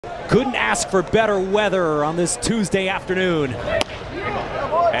Couldn't ask for better weather on this Tuesday afternoon.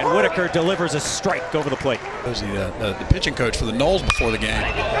 And Whitaker delivers a strike over the plate. Was the pitching coach for the Noles before the game.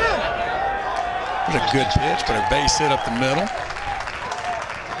 It was a good pitch, but a base hit up the middle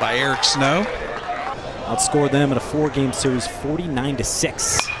by Eric Snow. Outscored them in a 4-game series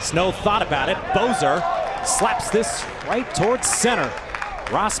 49-6. Snow thought about it. Bozer slaps this right towards center.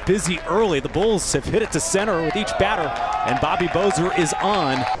 Ross busy early. The Bulls have hit it to center with each batter, and Bobby Bozer is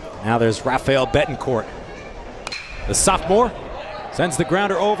on. Now there's Rafael Betancourt. The sophomore sends the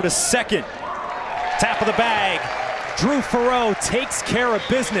grounder over to second. Tap of the bag. Drew Farreau takes care of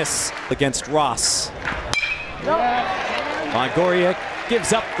business against Ross. Longoria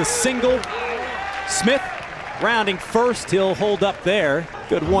gives up the single. Smith rounding first. He'll hold up there.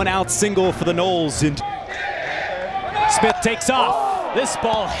 Good one-out single for the Noles. And Smith takes off. This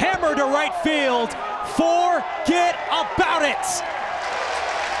ball hammered to right field. Forget about it.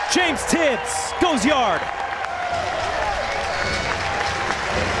 James Tibbs goes yard.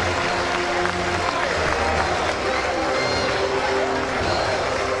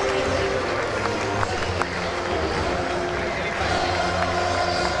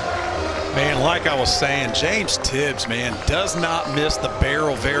 Man, like I was saying, James Tibbs, man, does not miss the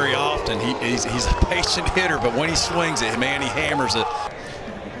barrel very often. He's a patient hitter, but when he swings it, man, he hammers it.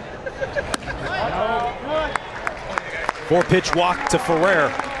 4-pitch walk to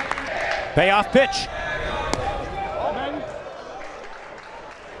Ferrer. Payoff pitch.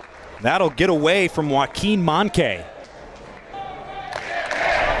 That'll get away from Joaquin Moncay.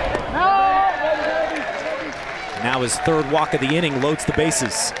 Now his third walk of the inning loads the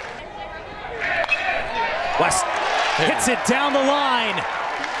bases. West hits it down the line.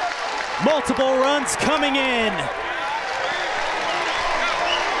 Multiple runs coming in.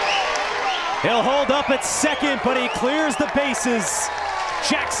 He'll hold up at second, but he clears the bases.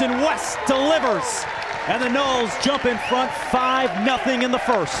 Jackson West delivers, and the Noles jump in front 5-0 in the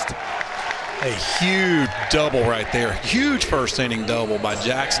first. A huge double right there. Huge first inning double by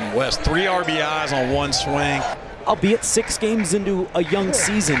Jackson West. 3 RBIs on one swing. Albeit 6 games into a young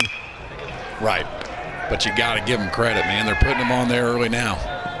season. Right. But you got to give them credit, man. They're putting them on there early now.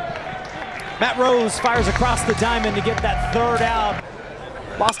 Matt Rose fires across the diamond to get that third out.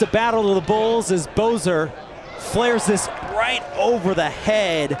 Lost a battle to the Bulls as Bozer flares this right over the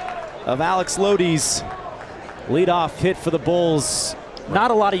head of Alex Lodi's. Leadoff hit for the Bulls.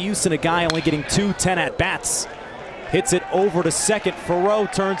 Not a lot of use in a guy only getting 2 10 at-bats. Hits it over to second.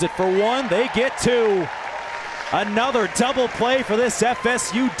 Farreau turns it for 1. They get 2. Another double play for this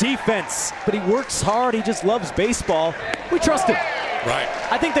FSU defense. But he works hard. He just loves baseball. We trust him. Right.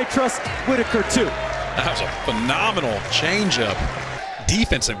 I think they trust Whitaker too. That was a phenomenal changeup.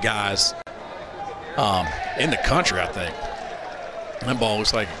 Defensive guys in the country, I think. That ball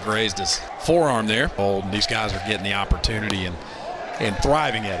looks like it grazed his forearm there. Oh, these guys are getting the opportunity and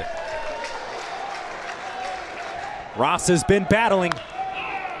thriving at it. Ross has been battling.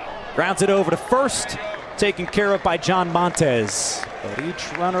 Grounds it over to first. Taken care of by John Montez. But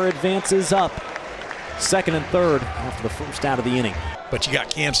each runner advances up. Second and third after the first out of the inning. But you got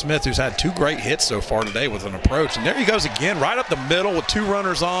Cam Smith, who's had 2 great hits so far today with an approach. And there he goes again, right up the middle with 2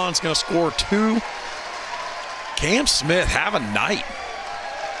 runners on. He's going to score 2. Cam Smith, have a night.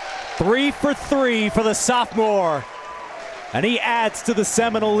 3 for 3 for the sophomore. And he adds to the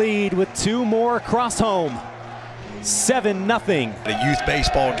Seminole lead with 2 more across home. 7-0. At a youth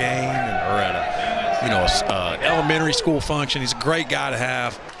baseball game or at a elementary school function. He's a great guy to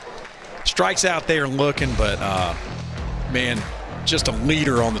have. Strikes out there looking, but man, just a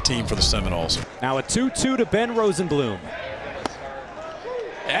leader on the team for the Seminoles. Now a 2-2 to Ben Rosenblum.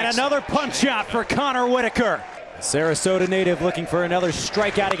 And another punch out for Connor Whitaker. Sarasota native looking for another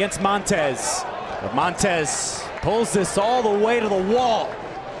strikeout against Montez. But Montez pulls this all the way to the wall.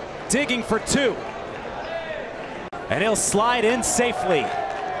 Digging for 2. And he'll slide in safely.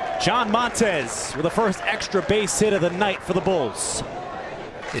 John Montez with the first extra base hit of the night for the Bulls.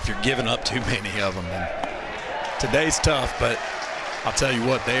 If you're giving up too many of them, then today's tough, but I'll tell you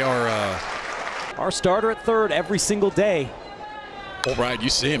what, they are our starter at third every single day. Well, right, you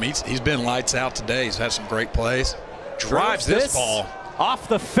see him. He's been lights out today. He's had some great plays. Drives this ball off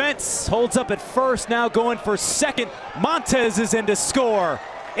the fence, holds up at first, now going for second. Montez is in to score.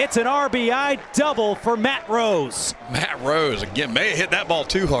 It's an RBI double for Matt Rose. Matt Rose, again, may have hit that ball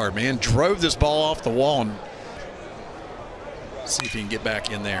too hard, man. Drove this ball off the wall. And see if he can get back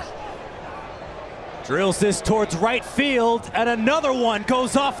in there. Drills this towards right field, and another one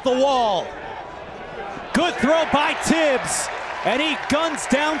goes off the wall. Good throw by Tibbs, and he guns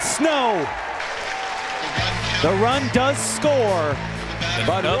down Snow. The run does score.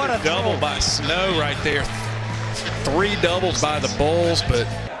 But what Another a double throw by Snow right there. 3 doubles by the Bulls, but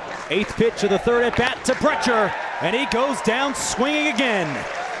 8th pitch of the 3rd at bat to Brecher, and he goes down swinging again.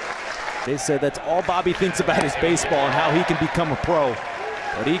 They said that's all Bobby thinks about is baseball and how he can become a pro.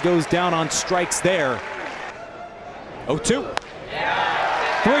 But he goes down on strikes there. 0-2.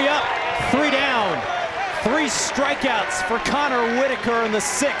 3 up, 3 down. 3 strikeouts for Connor Whitaker in the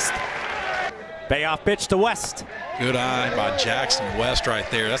 6th. Payoff pitch to West. good eye by Jackson West right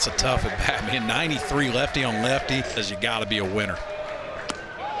there. That's a tough at bat, man. 93 lefty on lefty, says you got to be a winner.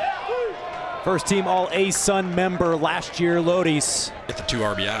 First team All-A-Sun member last year, Lodi's. Get the 2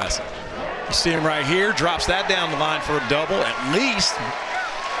 RBIs. You see him right here, drops that down the line for a double. At least,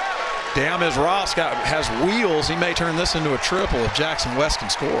 damn, as Ross has wheels, he may turn this into a triple if Jackson West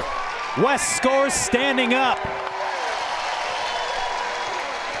can score. West scores standing up.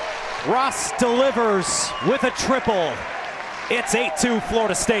 Ross delivers with a triple. It's 8-2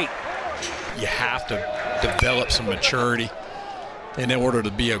 Florida State. You have to develop some maturity in order to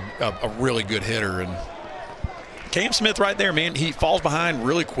be a really good hitter. And Cam Smith right there, man, he falls behind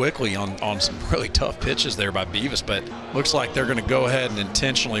really quickly on some really tough pitches there by Beavis, but looks like they're going to go ahead and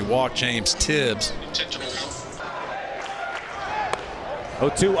intentionally walk James Tibbs.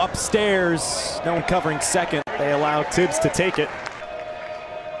 0-2 upstairs. No one covering second. They allow Tibbs to take it.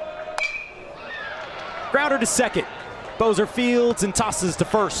 Grounder to second. Bozer fields and tosses to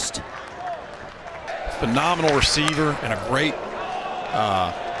first. Phenomenal receiver and a great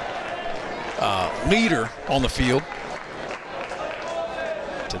leader on the field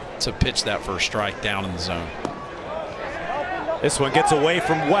to pitch that first strike down in the zone. This one gets away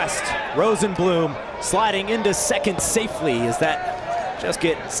from West. Rosenblum sliding into second safely as that just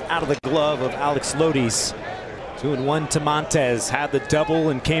gets out of the glove of Alex Lodi's. 2-1 to Montez. Had the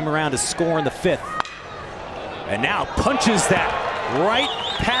double and came around to score in the 5th. And now punches that right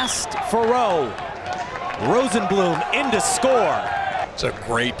past Farrow. Rosenblum in to score. It's a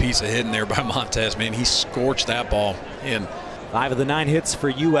great piece of hitting there by Montez, man. He scorched that ball in. 5 of the 9 hits for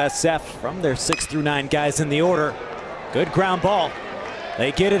USF from their 6 through 9 guys in the order. Good ground ball.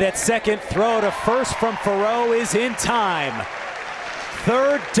 They get it at second. Throw to first from Farrow is in time.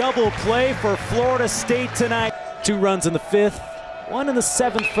 3rd double play for Florida State tonight. 2 runs in the 5th, 1 in the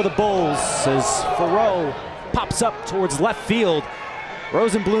 7th for the Bulls as Farrow pops up towards left field.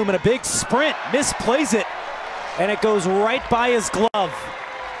 Rosenblum in a big sprint, misplays it, and it goes right by his glove.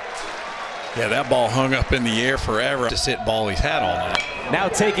 Yeah, that ball hung up in the air forever. Just hit ball he's had all night. Now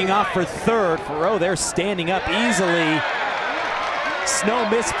taking off for 3rd. Farrow there standing up easily. Snow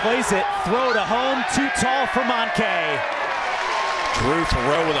misplays it. Throw to home, too tall for Moncay. Drew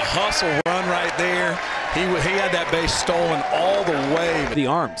Farrow with a hustle run right there. He had that base stolen all the way. The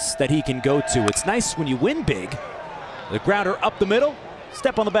arms that he can go to. It's nice when you win big. The grounder up the middle.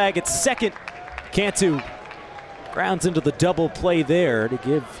 Step on the bag at second. Cantu grounds into the double play there to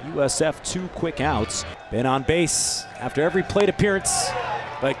give USF 2 quick outs. Been on base after every plate appearance,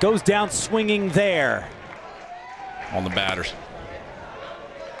 but goes down swinging there. On the batters.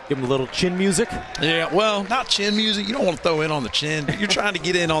 Give him a little chin music. Yeah, well, not chin music. You don't want to throw in on the chin, but you're trying to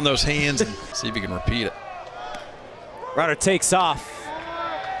get in on those hands and see if you can repeat it. Ryder takes off.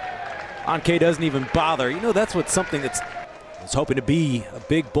 Moncay doesn't even bother. You know, that's what's something that's was hoping to be a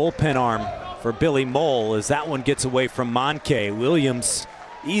big bullpen arm for Billy Mole as that one gets away from Moncay. Williams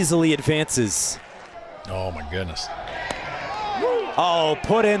easily advances. Oh, my goodness. Oh,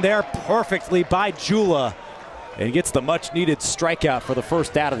 put in there perfectly by Jula. And gets the much-needed strikeout for the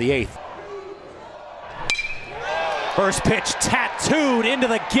first out of the 8th. First pitch tattooed into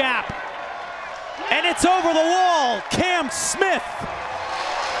the gap. And it's over the wall. Cam Smith.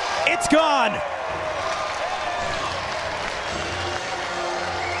 It's gone.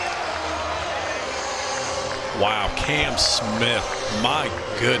 Wow, Cam Smith. My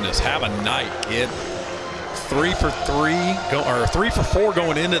goodness, have a night, kid. 3 for 3, or 3 for 4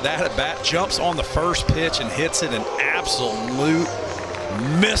 going into that at bat. Jumps on the first pitch and hits it an absolute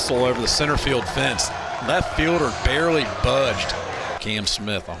missile over the center field fence. Left fielder barely budged. Cam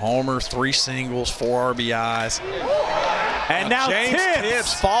Smith, a homer, 3 singles, 4 RBIs. And now James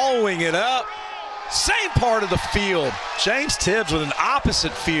Tibbs following it up. Same part of the field. James Tibbs with an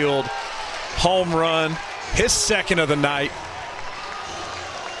opposite field home run, his 2nd of the night.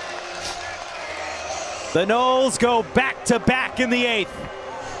 The Noles go back-to-back in the 8th.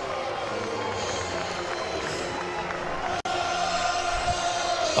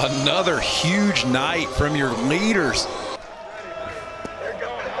 Another huge night from your leaders.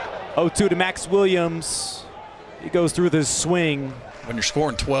 0-2 to Max Williams. He goes through this swing. When you're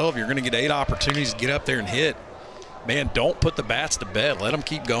scoring 12, you're going to get 8 opportunities to get up there and hit. man, don't put the bats to bed. Let them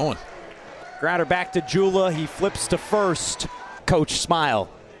keep going. Grounder back to Jula. He flips to first. Coach smile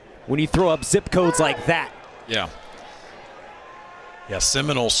when you throw up zip codes like that. Yeah. Yeah,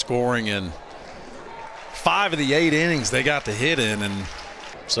 Seminoles scoring in 5 of the 8 innings they got to hit in. And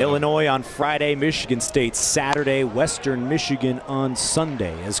so Illinois on Friday, Michigan State Saturday, Western Michigan on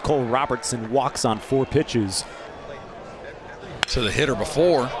Sunday as Cole Robertson walks on 4 pitches. To the hitter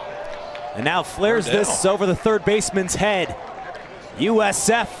before. And now flares this over the third baseman's head.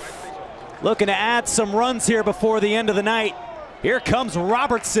 USF looking to add some runs here before the end of the night. Here comes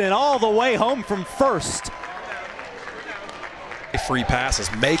Robertson all the way home from first. Free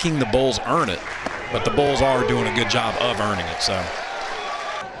passes, making the Bulls earn it, but the Bulls are doing a good job of earning it. So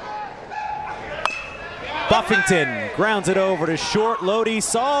Buffington grounds it over to short.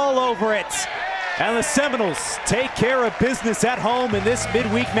 Lodi's all over it. And the Seminoles take care of business at home in this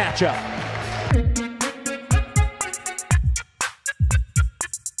midweek matchup.